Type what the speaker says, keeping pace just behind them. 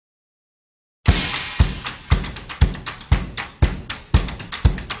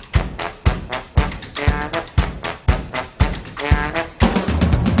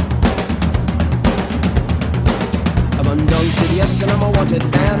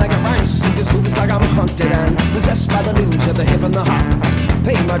impressed by the news of the hip and the hop.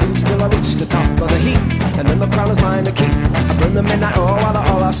 Pay my dues till I reach the top of the heap, and then the crown is mine to keep. I burn the midnight oil while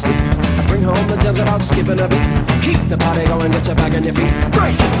they all asleep. I bring home the gems without skipping a beat. Keep the party going, get your back on your feet.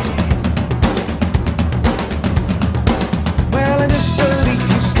 Break! Well, in disbelief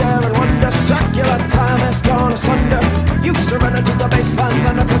you stare and wonder. Circular time has gone asunder. You surrender to the baseline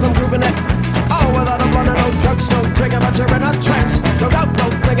thunder, cause I'm grooving it. Oh, without a blunder, no drugs, no drinking, but you're in a trance. No doubt, no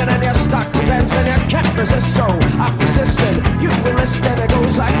thinking, and you're stuck to dance, and you can't resist, so I persisted.